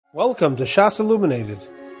Welcome to Shas Illuminated.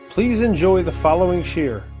 Please enjoy the following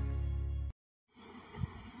shir.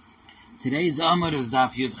 Today's Amud is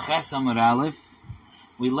Daf Yud Ches Amud Aleph.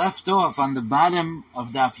 We left off on the bottom of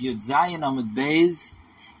Daf Yud Zayin Amud Beis,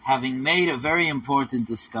 having made a very important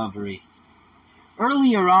discovery.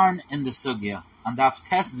 Earlier on in the Sugya, on Daf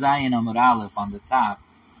Tes Zayin Amud Aleph on the top,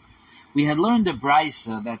 we had learned a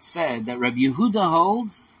brisa that said that Rabbi Yehuda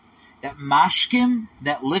holds that mashkim,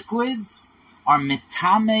 that liquids, are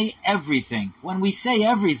mitame everything. When we say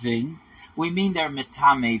everything, we mean they're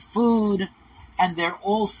mitame food, and they're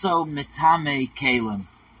also mitame kalim.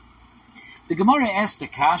 The Gemara asked a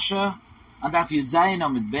kasha on Daf Yud Zayin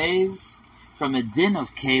Amud Beis from a din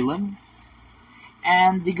of kalim,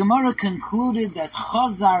 and the Gemara concluded that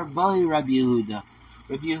Chazar Boi Rabbi Yehuda.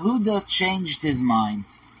 Rabbi Yehuda changed his mind.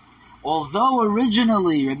 Although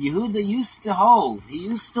originally Rabbi Yehuda used to hold, he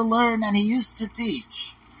used to learn, and he used to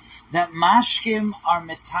teach that mashkim are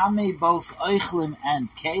metame both oichlim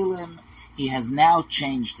and kalim, he has now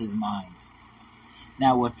changed his mind.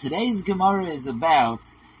 Now what today's Gemara is about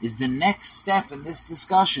is the next step in this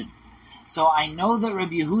discussion. So I know that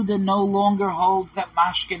Rabbi Yehuda no longer holds that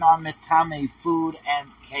mashkim are metame food and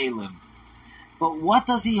kalim. But what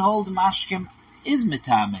does he hold mashkim is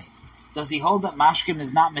metame? Does he hold that mashkim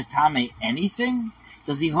is not metame anything?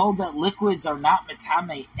 Does he hold that liquids are not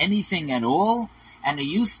metame anything at all? And he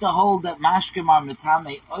used to hold that mashkim are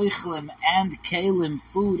metame oichlim and kalim,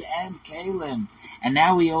 food and kalim, and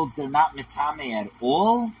now he holds they're not metame at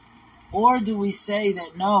all? Or do we say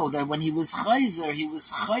that no, that when he was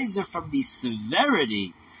chayzer from the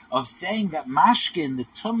severity of saying that mashkin, the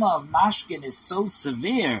tumah of mashkin is so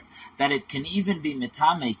severe that it can even be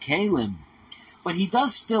metame kalim, but he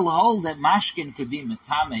does still hold that mashkin could be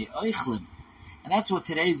metame oichlim, and that's what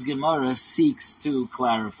today's Gemara seeks to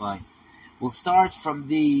clarify. We'll start from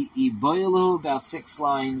the Iboyalu, about 6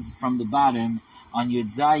 lines from the bottom, on Yud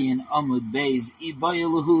Zayin Amud Beis.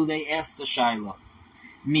 Iboyalu, they asked the Shaila,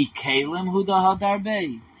 Mi Kalim Huda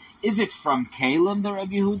Hadarbe? Is it from Kalim that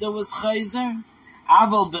Rabbi Yehuda was chayzer?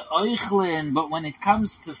 Aval be'oichlin, but when it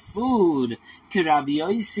comes to food, Ki Rabbi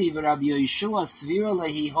Yosef Rabbi Yeshua Svirale,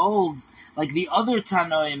 he holds, like the other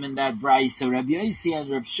Tanoim in that brisa, Rabbi Yosef and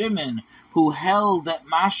Rabbi Shimon, who held that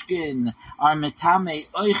mashkin are metame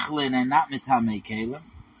oichlin and not metame kalim.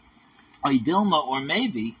 Oidilma, or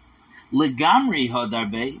maybe, legamri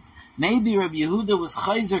hodarbe, maybe Rabbi Yehuda was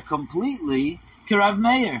chayzer completely, ki Rav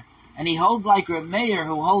Meir, and he holds like Rav Meir,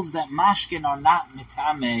 who holds that mashkin are not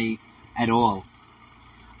metame at all.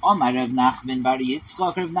 Omar Rav Nachman bar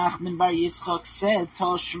Yitzchak, Rav Nachman bar Yitzchak said,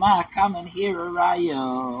 Toshma, come and hear a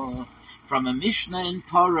raya from a Mishnah in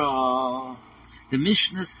Parah. The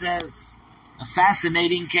Mishnah says, a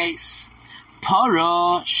fascinating case.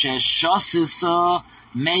 Parah sheshosisa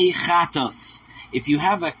mei chatos. If you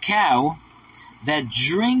have a cow that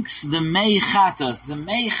drinks the mei chatos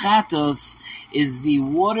is the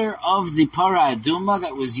water of the parah aduma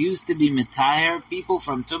that was used to be metaher people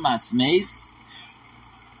from tumas meis,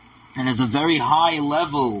 and has a very high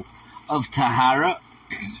level of tahara,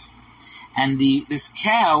 and this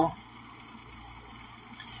cow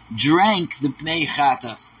drank the mei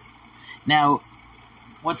chatos. Now,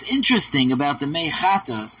 what's interesting about the mei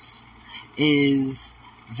chatos is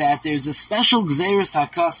that there's a special gzeiras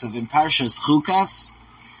hakasav in Parshas Chukas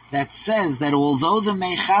that says that although the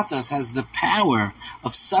mei chatos has the power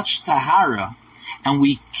of such tahara, and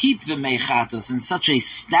we keep the mei chatos in such a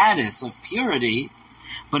status of purity,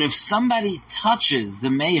 but if somebody touches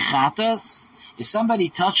the mei chatos, if somebody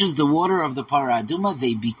touches the water of the parah aduma,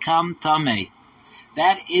 they become tamei.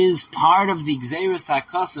 That is part of the Gzeiras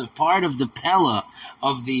HaKosav, part of the Pella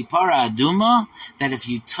of the Parah Aduma, that if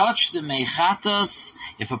you touch the mei chatos,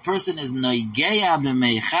 if a person is noigeya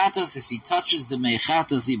b'mei chatos, if he touches the mei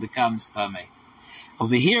chatos, he becomes tamei.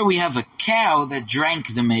 Over here we have a cow that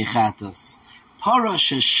drank the mei chatos. Parah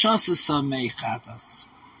sheshosisa mei chatos.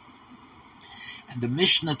 And the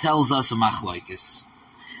Mishnah tells us a machloikis.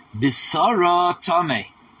 Bisara tamei.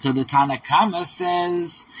 So the Tanakama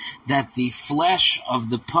says that the flesh of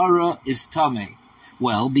the parah is tamei.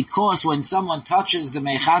 Well, because when someone touches the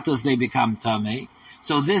mei chatos, they become tamei.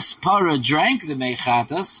 So this parah drank the mei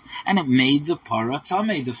chatos, and it made the parah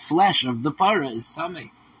tamei. The flesh of the parah is tamei.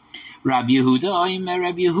 Rabbi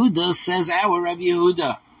Yehuda says our Rabbi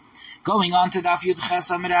Yehuda. Going on to Daf Yud Ches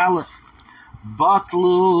Amud Aleph.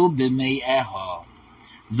 Batlu b'mei'eha.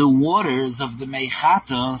 The waters of the mei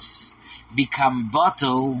chatos become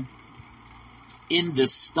bottle in the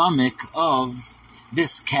stomach of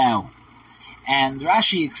this cow. And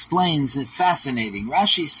Rashi explains it fascinating.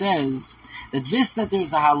 Rashi says that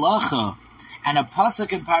there's a halacha and a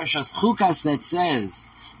pasuk in Parshas Chukas that says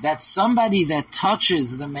that somebody that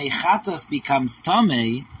touches the Meichatos becomes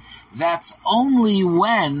Tamei, that's only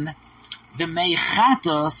when the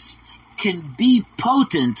Meichatos can be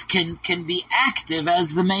potent, can be active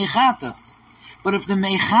as the Meichatos. But if the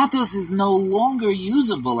Meichatos is no longer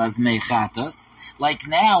usable as Meichatos, like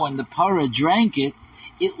now when the Parah drank it,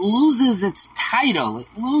 it loses its title, it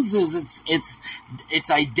loses its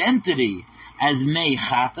identity as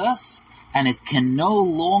Meichatos, and it can no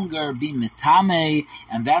longer be Metame,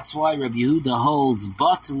 and that's why Rabbi Yehuda holds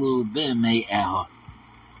Batlu b'mei'eha.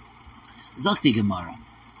 Zok die Gemara.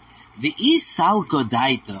 V'isal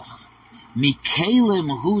godaitach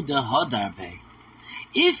mikelim huda hodarbe.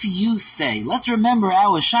 If you say, let's remember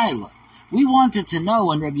our Shaila, we wanted to know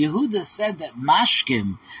when Rabbi Yehuda said that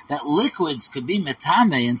mashkim, that liquids could be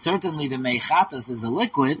metame, and certainly the meichatos is a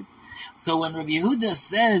liquid. So when Rabbi Yehuda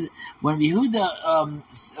said, when Rabbi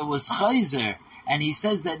Yehuda was chayzer, and he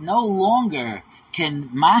says that no longer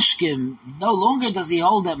does he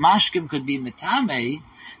hold that mashkim could be metame,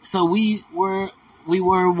 so we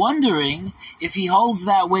were wondering if he holds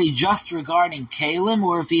that way just regarding kalim,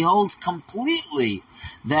 or if he holds completely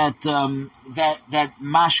that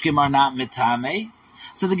mashkim are not metame.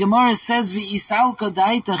 So the Gemara says, "V'isal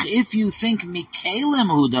kodaitach." If you think mikalim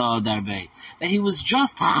huda odarbe, that he was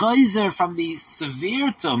just chayzer from the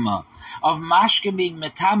severe tuma of mashkim being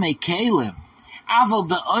metame kalim. Aval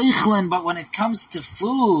be'oichlin, but when it comes to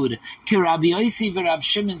food, ki Rabbi Yosef v'Rab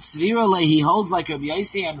Shimon svirole, he holds like Rabbi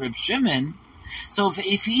Yosef and Rab Shimon. So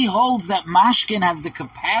if he holds that mashkin have the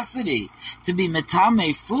capacity to be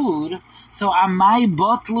metame food, so amai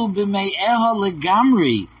botlu b'mei'eha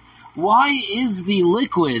legamri. Why is the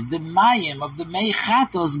liquid, the mayim of the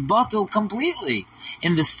meichatos, bottled completely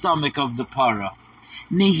in the stomach of the para?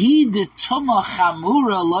 Nehi de tuma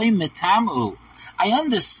chamura loy metamu. I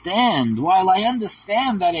understand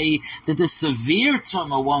that the severe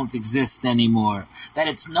tuma won't exist anymore, that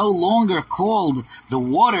it's no longer called the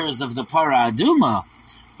waters of the para aduma,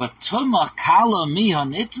 but tuma kala miha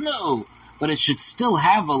nitmeu, but it should still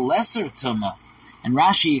have a lesser tuma. And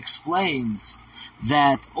Rashi explains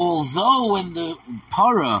that although when the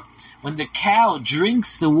cow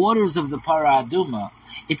drinks the waters of the para aduma,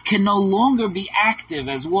 it can no longer be active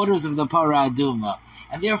as waters of the para aduma,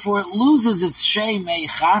 and therefore it loses its shei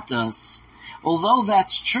meichatas. Although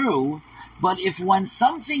that's true, but if when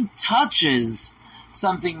something touches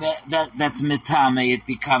something that's mitame, it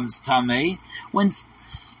becomes tame.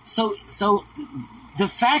 So the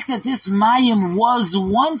fact that this mayim was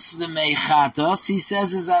once the meichatas, he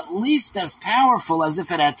says, is at least as powerful as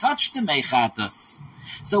if it had touched the meichatas.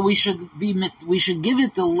 So we should give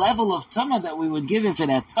it the level of tama that we would give if it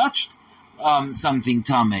had touched something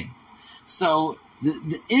tame. So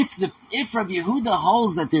if Rabbi Yehuda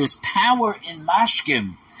holds that there's power in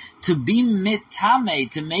mashkim to be mitame,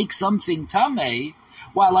 to make something tame,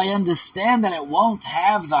 while I understand that it won't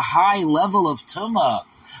have the high level of tuma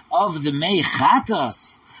of the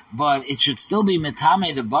meichatas, but it should still be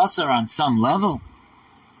mitame the basar on some level.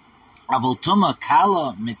 Avol tuma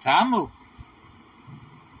kala mitamu.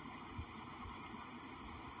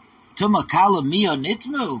 Tuma kala mio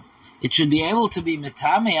nitmu. It should be able to be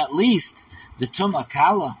mitame at least the tuma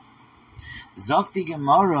kala. Zokti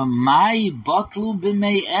Gemara, mai botlu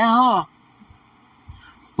b'mei'eha.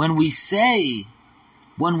 When we say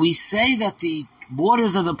that the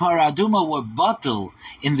waters of the paraduma were bottled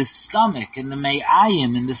in the stomach, in the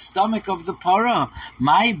me'ayim, in the stomach of the para,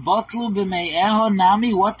 mai botlu b'mei'eha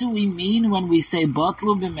nami. What do we mean when we say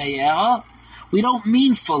botlu b'mei'eha? We don't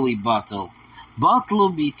mean fully bottled.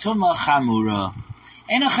 Botlu b'tuma chamura.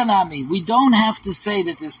 Enochanami, we don't have to say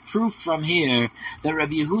that there's proof from here that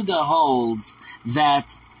Rabbi Yehuda holds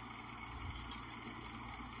that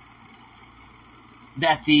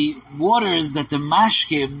the waters, that the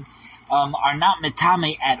mashkim are not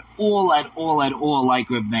metame at all, like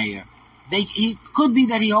Reb Meir. It could be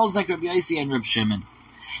that he holds like Rabbi Yosef and Reb Shimon.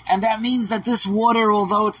 And that means that this water,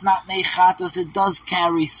 although it's not meichatos, it does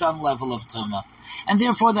carry some level of tumah. And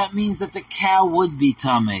therefore that means that the cow would be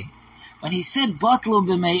tameh. When he said batlu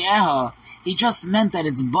b'mei'eha, he just meant that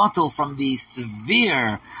it's bottled from the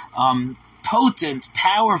severe, potent,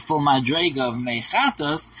 powerful madrega of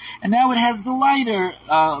meichatos, and now it has the lighter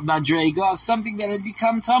madrega of something that had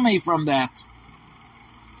become tamei from that.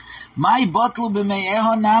 My batlu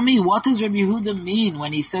b'mei'eha nami, what does Rabbi Yehuda mean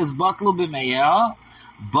when he says batlu b'mei'eha?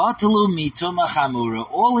 Batlu mi tuma chamura.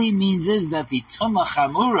 All he means is that the tuma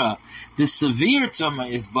chamura, the severe tuma,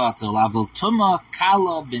 is batal. Avol tuma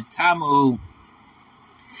kala b'tamu.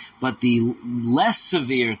 But the less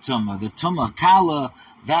severe tuma, the tuma kala,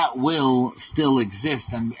 that will still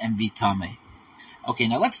exist and be tamei. Okay,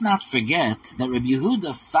 now let's not forget that Rabbi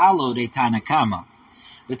Yehuda followed a Tanakama.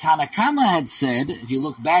 The Tanakama had said, if you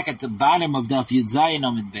look back at the bottom of Daf Yud Zayin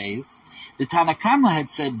Amud Beis, the Tanakama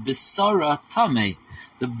had said, Besara Tameh.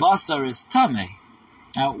 The basar is Tameh.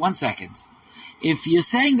 Now, 1 second. If you're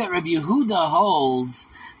saying that Rabbi Yehuda holds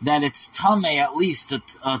that it's Tameh, at least a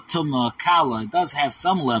Tumah Kala, it does have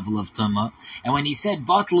some level of Tumah, and when he said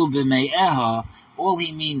Batlu B'Me'eha, all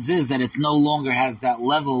he means is that it no longer has that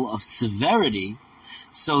level of severity.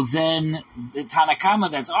 So then the Tanakama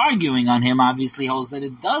that's arguing on him obviously holds that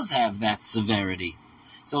it does have that severity.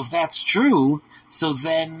 So if that's true, so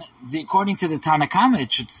then according to the Tanakama,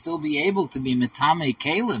 it should still be able to be Metame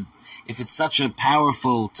Kalim if it's such a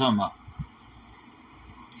powerful Tumah.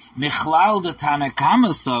 Michlal the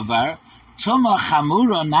Tanakama Sovar, Tumah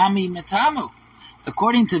Chamura Nami Metamu.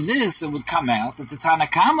 According to this, it would come out that the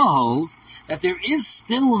Tanakama holds that there is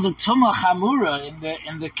still the Tumah Chamura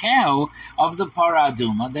in the cow of the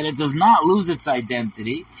Paraduma, that it does not lose its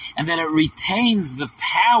identity, and that it retains the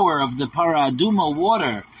power of the Paraduma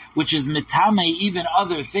water, which is Metame, even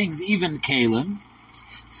other things, even Kalim.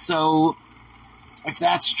 So, if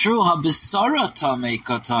that's true, HaBisara Tameh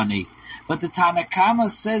Katani. But the Tanakama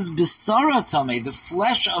says Bisara Tameh, the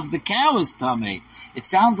flesh of the cow is Tameh. It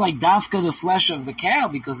sounds like Dafka, the flesh of the cow,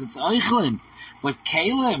 because it's Eichlin. But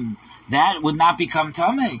Kalim, that would not become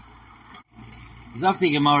Tameh.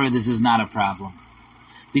 Zakti Gemara, this is not a problem.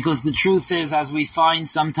 Because the truth is, as we find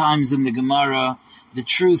sometimes in the Gemara, the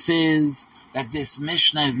truth is that this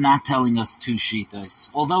Mishnah is not telling us two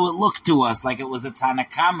Shitos. Although it looked to us like it was a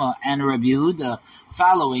Tanakama and a Rabbi Yehuda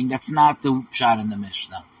following, that's not the shot in the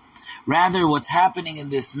Mishnah. Rather, what's happening in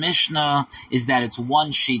this Mishnah is that it's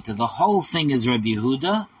one Shita. The whole thing is Rabbi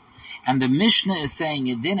Yehuda, and the Mishnah is saying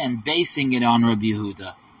it in and basing it on Rabbi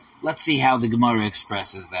Yehuda. Let's see how the Gemara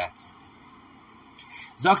expresses that.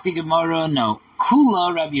 Zakti Gemara, no.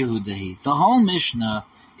 Kula Rabbi Yehudahi. The whole Mishnah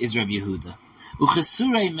is Rabbi Yehuda.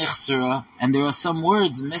 Uchesure michsura, and there are some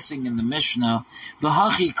words missing in the Mishnah.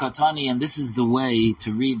 V'hachi katani, and this is the way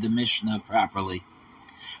to read the Mishnah properly.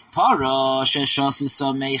 Para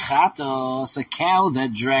sheshasisa meichatos, a cow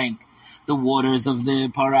that drank the waters of the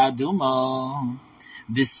paraduma.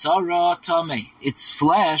 Bisara tame, its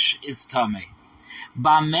flesh is tame.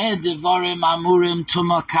 Bameh devarim amurim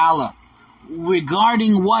tumakala.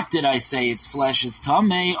 Regarding what did I say its flesh is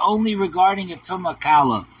tame? Only regarding a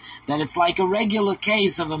tumakala. That it's like a regular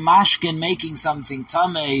case of a mashkin making something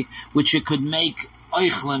tame, which it could make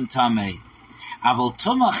oichlim tame. Aval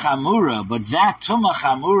Tumah Chamura, but that Tumah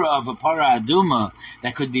Chamura of a Para Aduma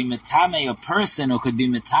that could be Metame a person or could be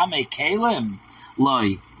Metame Kalim,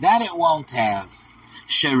 Loi, that it won't have.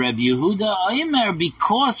 She Rabbi Yehuda Oimer,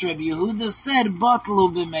 because Rabbi Yehuda said,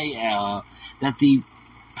 Batlu b'me'eh, that the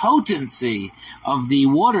potency of the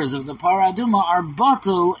waters of the Para Aduma are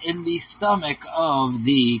bottled in the stomach of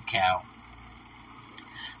the cow.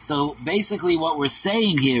 So basically what we're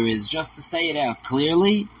saying here is, just to say it out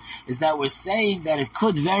clearly, is that we're saying that it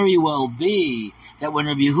could very well be that when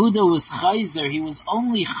Rabbi Yehuda was chayzer, he was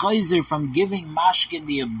only chayzer from giving mashkin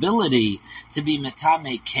the ability to be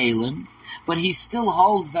metame kalim, but he still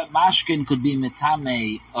holds that mashkin could be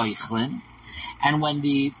metame oichlin. And when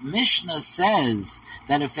the Mishnah says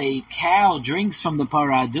that if a cow drinks from the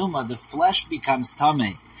paraduma, the flesh becomes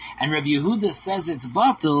tameh, and Rabbi Yehuda says it's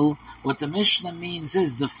batul, what the Mishnah means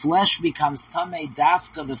is the flesh becomes tameh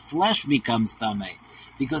dafka, the flesh becomes tameh.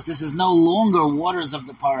 Because this is no longer waters of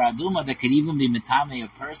the paraduma that could even be metame a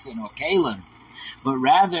person or kalim, but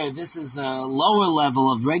rather this is a lower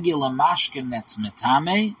level of regular mashkim that's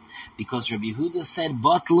metame, because Rabbi Yehuda said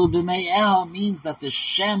batlu b'me'eh means that the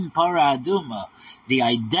shem paraduma, the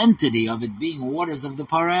identity of it being waters of the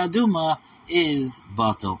paraduma, is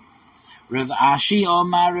batul. Rav Ashi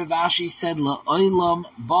Omar, Rav Ashi said la'olam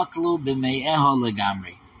batlu b'me'eh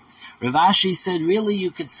legamri. Rav Ashi said, really, you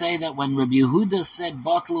could say that when Rabbi Yehuda said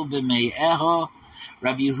batlu b'me'eha,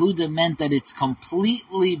 Rabbi Yehuda meant that it's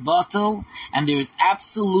completely batal and there's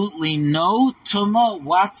absolutely no tumah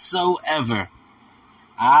whatsoever.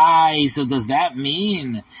 So does that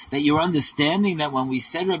mean that you're understanding that when we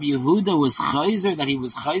said Rabbi Yehuda was chayzer, that he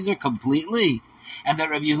was chayzer completely? And that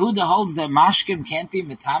Rabbi Yehuda holds that mashkim can't be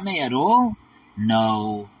metame at all?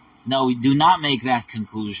 No, we do not make that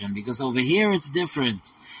conclusion, because over here it's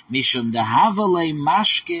different. Mishum dehavale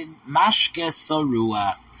mashke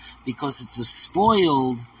sarua, because it's a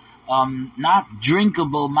spoiled, not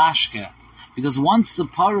drinkable mashke. Because once the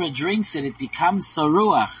para drinks it, it becomes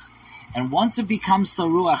saruach. And once it becomes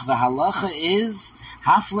saruach, the halacha is,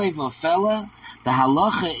 hafle v'ofela, the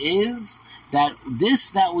halacha is that this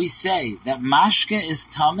that we say, that mashke is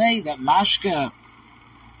tameh, that mashke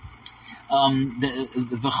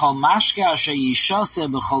v'chol mashke asher yishase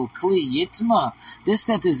b'chol kli yitma, this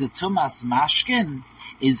that is a tumas mashkin,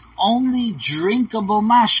 is only drinkable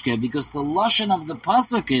mashke, because the lashon of the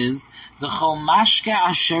pasuk is v'chol mashke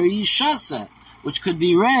asher yishase, which could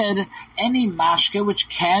be read any mashke which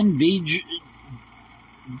can be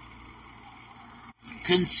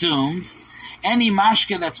consumed, any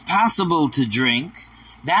mashke that's possible to drink,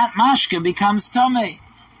 that mashke becomes tamei.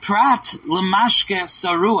 Prat lemashke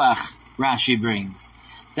saruach, Rashi brings,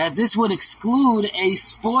 that this would exclude a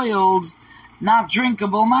spoiled, not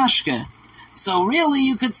drinkable mashke. So really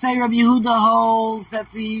you could say Rabbi Yehuda holds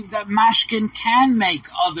that that mashkin can make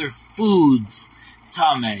other foods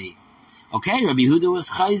tamei. Okay, Rabbi Yehuda was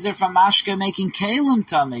chayzer from mashke making kalim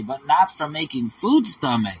tamei, but not from making foods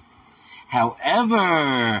tamei.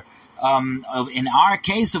 However, in our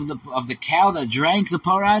case of the cow that drank the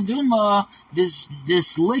parah aduma,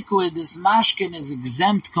 this liquid, this mashkin, is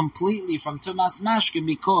exempt completely from tumas mashkin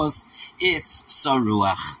because it's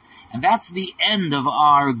saruach. And that's the end of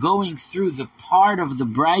our going through the part of the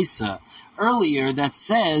brisa earlier that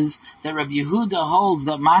says that Rabbi Yehuda holds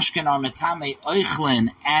that mashkin are metame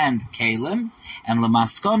oichlin and kalim, and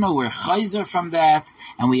lemaskona we're chayzer from that,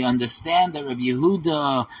 and we understand that Rabbi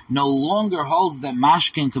Yehuda no longer holds that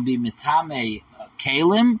mashkin could be metame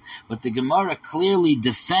kalim, but the Gemara clearly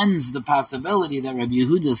defends the possibility that Rabbi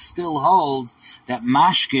Yehuda still holds that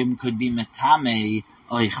mashkin could be metame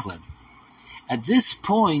oichlin. At this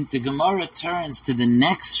point, the Gemara turns to the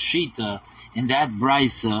next shita in that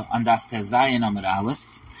brisa on Daf Tezayin Amud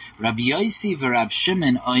Aleph. Rabbi Yosef v'Rab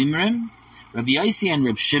Shimon oimrim. Rabbi Yosef and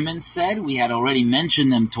Rab Shimon said, we had already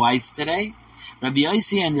mentioned them twice today. Rabbi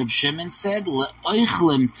Yosef and Rab Shimon said,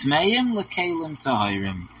 le'oichlim tmeim le'kelim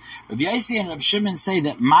tahirim. Rabbi Yosef and Rab Shimon say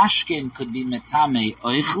that mashkin could be metame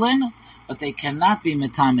oichlin, but they cannot be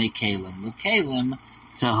metame kelim. Le'kelim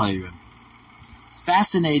tahirim. It's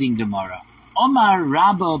fascinating Gemara. Omar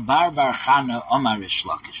Rabba Bar Bar Chana Omar Rish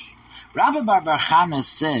Lakish. Rabba Bar Bar Chana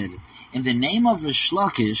said, in the name of Rish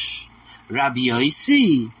Lakish, Rabbi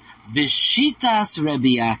Yosef, B'shitas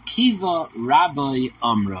Rabbi Akiva Rabbi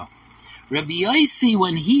Omra. Rabbi Yosef,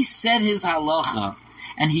 when he said his halacha,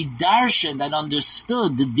 and he darshaned and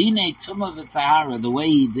understood the dinei tumah v'tahara the way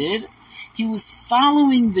he did, he was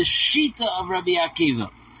following the shita of Rabbi Akiva.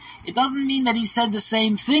 It doesn't mean that he said the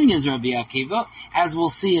same thing as Rabbi Akiva. As we'll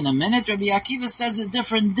see in a minute, Rabbi Akiva says a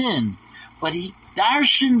different din. But he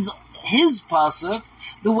darshans his pasuk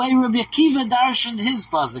the way Rabbi Akiva darshaned his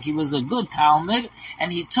pasuk. He was a good Talmud,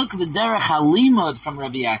 and he took the derech halimud from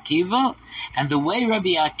Rabbi Akiva, and the way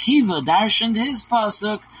Rabbi Akiva darshaned his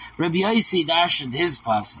pasuk, Rabbi Yosef darshaned his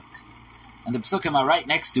pasuk. And the pasukim are right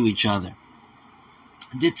next to each other.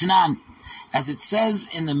 Ditnan, as it says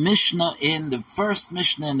in the Mishnah, in the first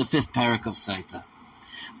Mishnah in the 5th parak of Saita.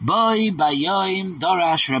 Boi bayoim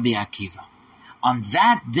dorash Rabbi Akiva. On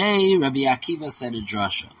that day, Rabbi Akiva said a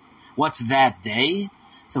drasha. What's that day?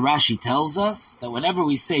 So Rashi tells us that whenever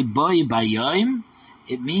we say boi bayoim,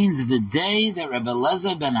 it means the day that Rabbi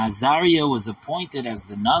Elazar ben Azariah was appointed as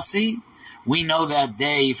the Nasi. We know that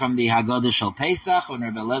day from the Haggadah Shel Pesach, when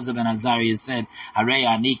Rabbi Elazar ben Azariah said, Harei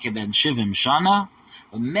ani ben shivim shana.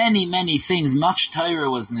 Many, many things, much Torah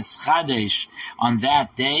was nischadesh on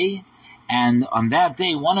that day. And on that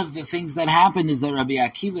day, one of the things that happened is that Rabbi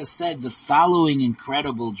Akiva said the following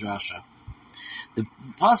incredible drasha. The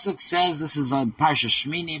pasuk says, this is on Parsha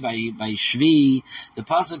Shmini by Shvi, the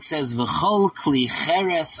pasuk says, V'chol kli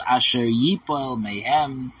cheres asher yipol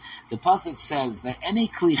mehem. The pasuk says that any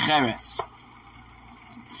kli cheres,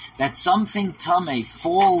 that something tamei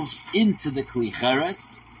falls into the kli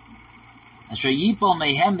cheres, Asher yipol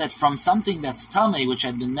mehem, that from something that's tamei, which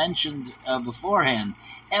had been mentioned beforehand,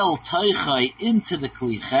 el toichai, into the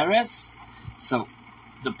kli cheres. So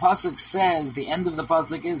the pasuk says, the end of the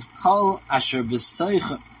pasuk is kol asher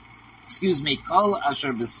b'soichai, kol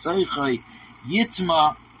asher b'soichai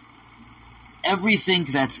yitma. Everything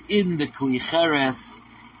that's in the kli cheres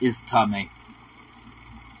is tamei.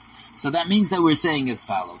 So that means that we're saying as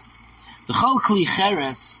follows: the chol kli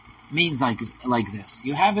cheres means like this.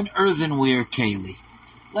 You have an earthenware keli.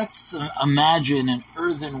 Let's imagine an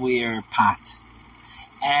earthenware pot.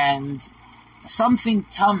 And something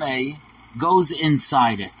tamei goes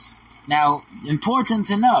inside it. Now, important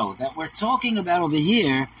to know that we're talking about over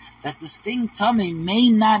here that this thing tamei may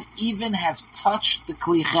not even have touched the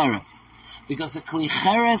kli cheres. Because the kli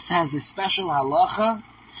cheres has a special halacha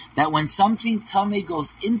that when something tamei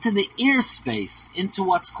goes into the airspace, into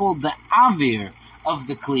what's called the avir of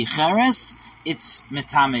the kli cheres, it's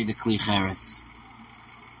metame the kli cheres.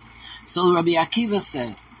 So Rabbi Akiva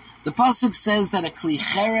said The pasuk says that a kli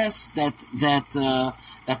cheres,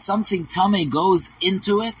 that something tamei goes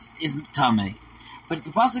into it, is tamei. But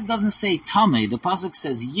the pasuk doesn't say tamei. The pasuk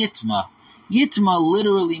says yitma. Yitma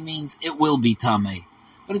literally means it will be tamei.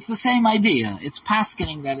 But it's the same idea. It's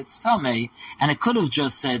paskening that it's tamei, and it could have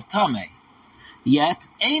just said tamei. Yet,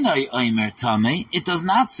 einoi oimer tamei, it does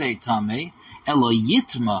not say tamei, elo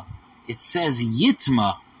yitma. It says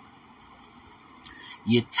yitma.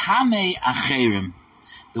 Yitamei acherim.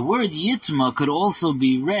 The word yitma could also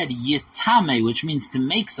be read yitame, which means to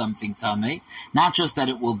make something tame, not just that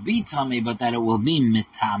it will be tame, but that it will be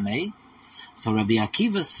mitame. So Rabbi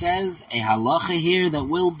Akiva says a halacha here that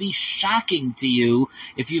will be shocking to you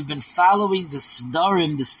if you've been following the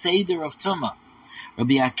Sdarim, the Seder of Tumah.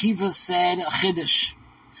 Rabbi Akiva said a chiddush.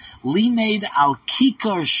 Limed al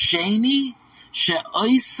kikar sheni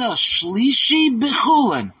she'oisa shlishi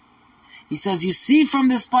b'chulen. He says, you see from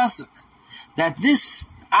this pasuk that this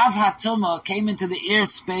Av HaTumah came into the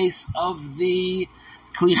airspace of the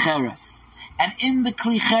Kli Cheres. And in the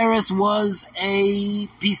Kli Cheres was a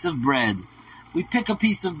piece of bread. We pick a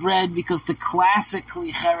piece of bread because the classic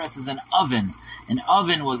Kli Cheres is an oven. An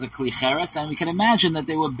oven was a Kli Cheres, and we can imagine that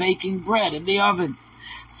they were baking bread in the oven.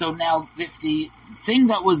 So now, if the thing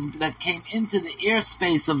that came into the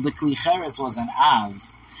airspace of the Kli Cheres was an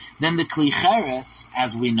Av, then the Kli Cheres,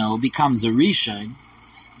 as we know, becomes a Rishon.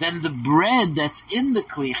 Then the bread that's in the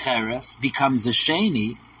Kli Cheres becomes a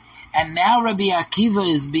Sheni. And now Rabbi Akiva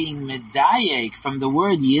is being medayek from the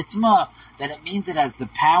word Yitma, that it means it has the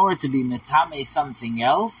power to be metame something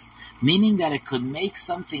else, meaning that it could make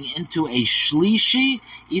something into a Shlishi,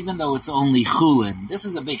 even though it's only Chulin. This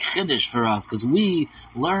is a big chiddush for us, because we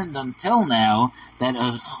learned until now that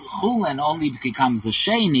a Chulin only becomes a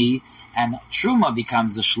Sheni, and Truma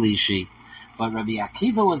becomes a Shlishi. But Rabbi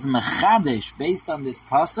Akiva was mechadesh based on this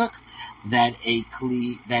pasuk that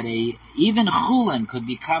even chulin could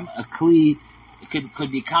become a kli,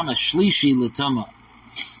 could become a shlishi l'tumah.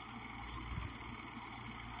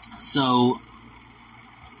 So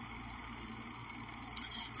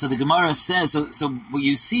the Gemara says. So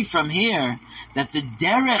you see from here that the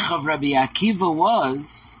derech of Rabbi Akiva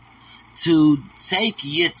was to take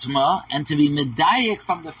yitma and to be medayik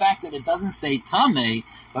from the fact that it doesn't say tamei,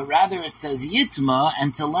 but rather it says yitma,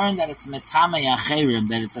 and to learn that it's metame acherim,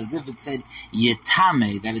 that it's as if it said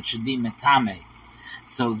yitame, that it should be metame.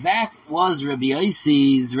 So that was Rabbi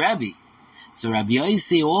Yossi's Rebbe. So Rabbi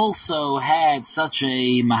Yossi also had such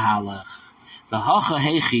a mahalach. The hacha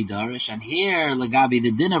heichi darish, and here legabi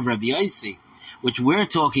the din of Rabbi Yossi, which we're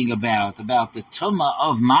talking about the tumah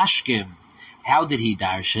of mashkim. How did he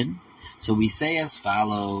darshan? So we say as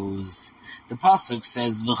follows. The pasuk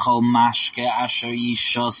says, "V'chol mashke asher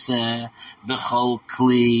yishose v'chol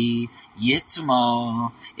kli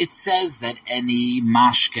yitma." It says that any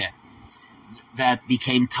mashke that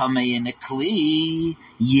became tamei in a kli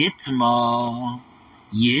yitma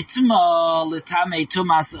l'tamei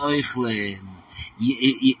tumas oichlin.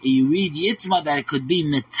 You read yitma that it could be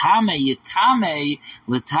mitame yitame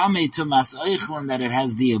l'tamei tumas oichlin, that it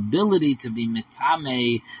has the ability to be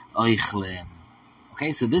mitame oichlin.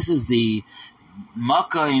 Okay, so this is the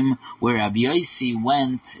makom where Rabbi Yossi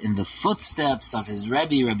went in the footsteps of his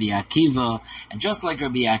Rebbe, Rabbi Akiva, and just like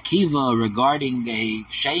Rabbi Akiva regarding a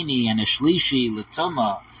sheni and a shlishi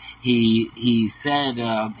l'tumah, he said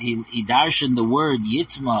he darshan the word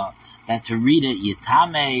yitma, that to read it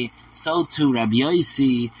yitame. So too Rabbi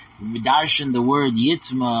Yossi darshan the word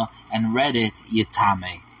yitma and read it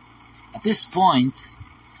yitame. At this point,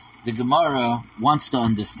 the Gemara wants to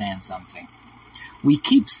understand something. We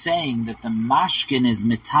keep saying that the mashkin is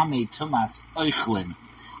mitame tumas oichlin.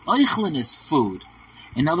 Oichlin is food.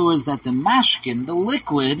 In other words, that the mashkin, the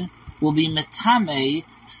liquid, will be mitame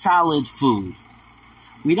solid food.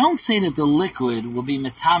 We don't say that the liquid will be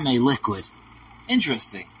mitame liquid.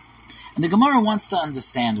 Interesting. And the Gemara wants to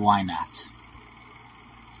understand why not.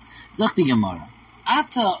 Zok the Gemara,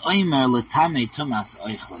 Ata oimer letame tumas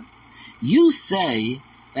oichlin. You say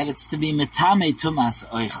that it's to be mitame tumas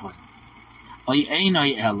oichlin.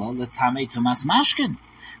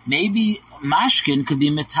 Maybe mashkin could be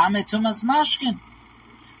metame tumas mashkin.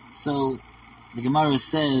 So the Gemara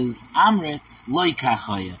says, Amrit loy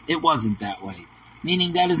kachoya. It wasn't that way.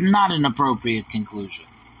 Meaning that is not an appropriate conclusion.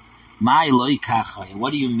 My loy kachoya.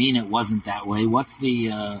 What do you mean it wasn't that way? What's the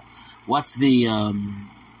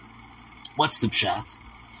pshat?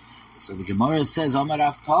 So the Gemara says, Amar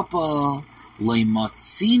Rav Papa, so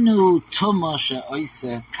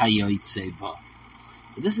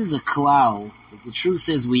this is a klal that the truth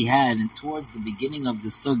is we had, and towards the beginning of the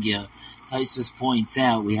sugya, Taisvus points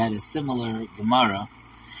out we had a similar Gemara.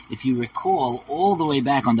 if you recall, all the way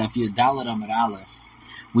back on Daf Yud Daled Amud Aleph,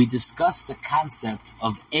 we discussed the concept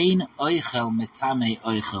of Ein Oichel Metame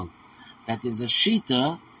Oichel. That there's a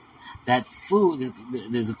shita, that food,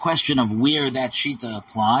 there's a question of where that shita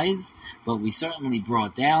applies, but we certainly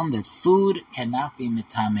brought down that food cannot be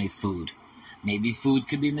Metame food. Maybe food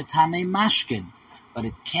could be Metame Mashkin, but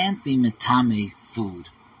it can't be Metame food.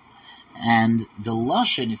 And the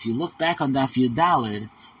Lashon, if you look back on Daf Yud Daled,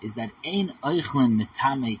 is that Ein Oichlen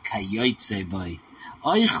Metame Kayotze Boy.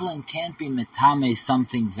 Oichlen can't be Metame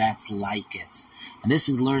something that's like it. And this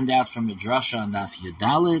is learned out from a drasha on Daf Yud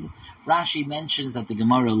Daled. Rashi mentions that the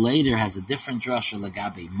Gemara later has a different drasha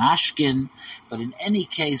Lagabe Mashkin, but in any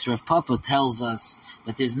case, Rav Papa tells us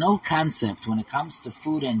that there's no concept when it comes to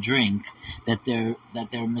food and drink that they're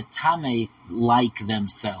Metame like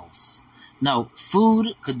themselves. No,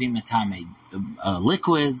 food could be Metame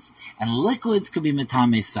liquids, and liquids could be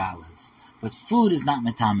Metame solids. But food is not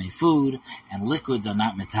Metame food, and liquids are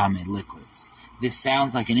not Metame liquids. This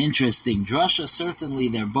sounds like an interesting drasha. Certainly,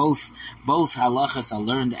 they're both halachas are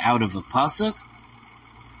learned out of a pasuk,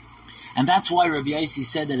 and that's why Rabbi Yossi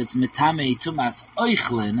said that it's Metame Tumas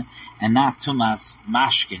Oichlin and not Tumas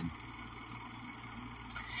Mashkin.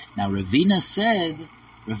 Now,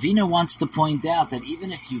 Ravina wants to point out that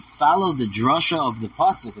even if you follow the drasha of the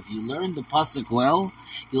pasuk, if you learn the pasuk well,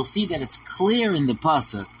 you'll see that it's clear in the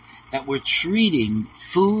pasuk that we're treating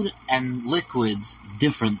food and liquids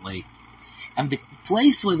differently. And the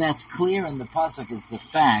place where that's clear in the pasuk is the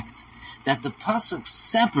fact that the pasuk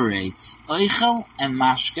separates oichel and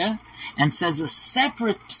mashke and says a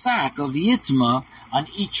separate psak of yitma on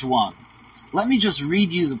each one. Let me just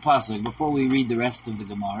read you the pasuk before we read the rest of the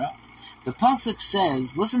Gemara. The pasuk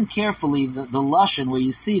says, listen carefully, the lashon where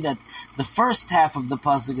you see that the first half of the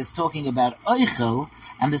pasuk is talking about oichel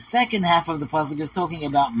and the second half of the pasuk is talking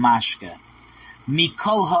about mashke.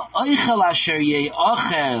 Mikol ha'oichel asher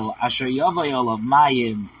ye'ochel asher yavayol of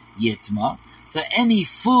mayim yitma. So any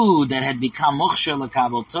food that had become muchsher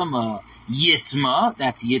l'kabel tumah yitma,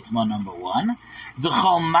 that's yitma number one.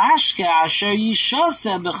 V'chol mashke asher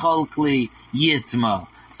yishaseh b'chol kli yitma.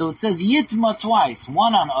 So it says yitma twice,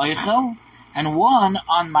 one on oichel and one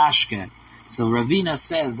on mashke. So Ravina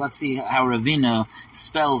says, let's see how Ravina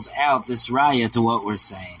spells out this raya to what we're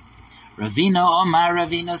saying.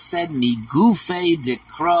 Ravina said, Mi gufe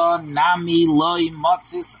dekra nami loy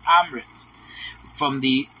motzis amrit. From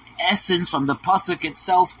the essence, from the pasuk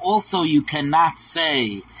itself, also you cannot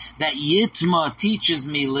say that Yitma teaches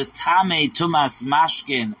me litame tumas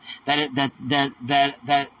mashkin, that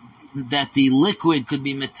the liquid could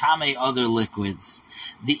be metame other liquids.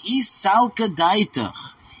 The isalka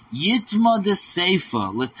daitach Yitma de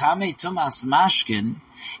seifa litame tumas mashkin.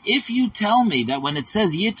 If you tell me that when it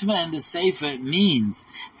says Yitma in the Sefer, it means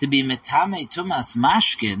to be Metame Tumas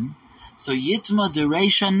Mashkin, so Yitma de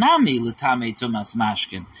Reisha Nami Letame Tumas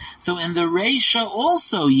Mashkin. So in the Reisha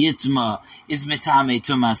also Yitma is Metame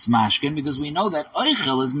Tumas Mashkin, because we know that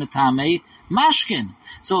Oichel is Metame Mashkin.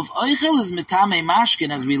 So if Oichel is Metame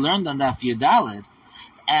Mashkin, as we learned on Daf Yud Daled,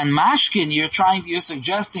 and Mashkin you're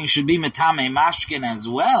suggesting should be Metame Mashkin as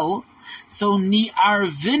well, so Ni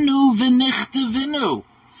Arvinu V'nichte Vinu.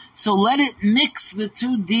 So let it mix the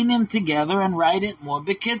two dinim together and write it more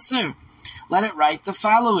bekitzer. Let it write the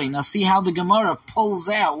following. Now see how the Gemara pulls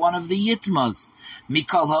out one of the yitmas.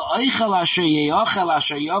 Mikol ha'oichel asher ye'ochel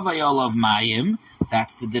asher yavayol of mayim.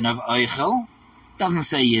 That's the din of oichel. Doesn't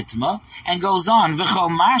say yitma. And goes on. V'chol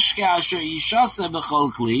mashke asher yishase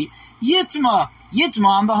b'chol kli. Yitma. Yitma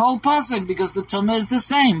on the whole pasuk, because the tumah is the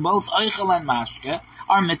same. Both oichel and mashke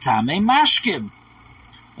are metame mashkim.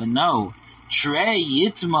 But no. Trey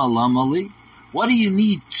yitma lamali. What do you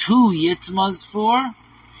need two yitmas for?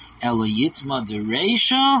 Ela yitma de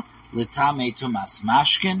reisha letame tumas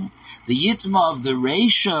mashkin. The yitma of the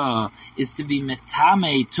reisha is to be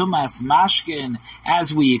metame tumas mashkin,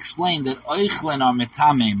 as we explained that oichlen are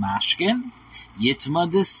metame mashkin. Yitma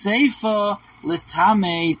de seifa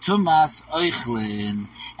letame tumas oichlen,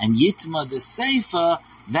 and yitma de seifa,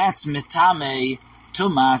 that's metame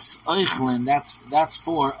Tumas Oichlin, that's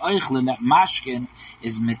for Oichlin, that Mashkin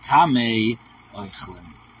is Metame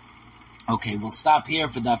Oichlin. Okay, we'll stop here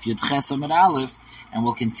for Daf Yud Ches Amud Aleph, and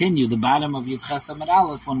we'll continue the bottom of Yud Ches Amud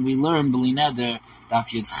Aleph when we learn B'li Neder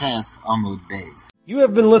Daf Yud Ches Amud Beis. You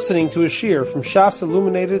have been listening to a shiur from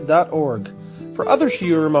shasilluminated.org. For other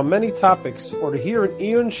shiurim on many topics, or to hear an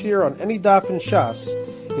Iyun shiur on any daf in Shas,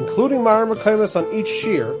 including Mareh Mekomos on each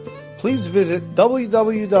shiur, please visit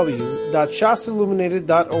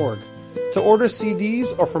www.shasilluminated.org. To order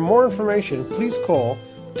CDs or for more information, please call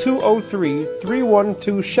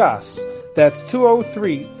 203-312-SHAS. That's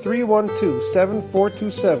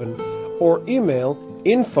 203-312-7427 or email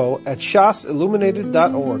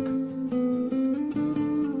info@shasilluminated.org.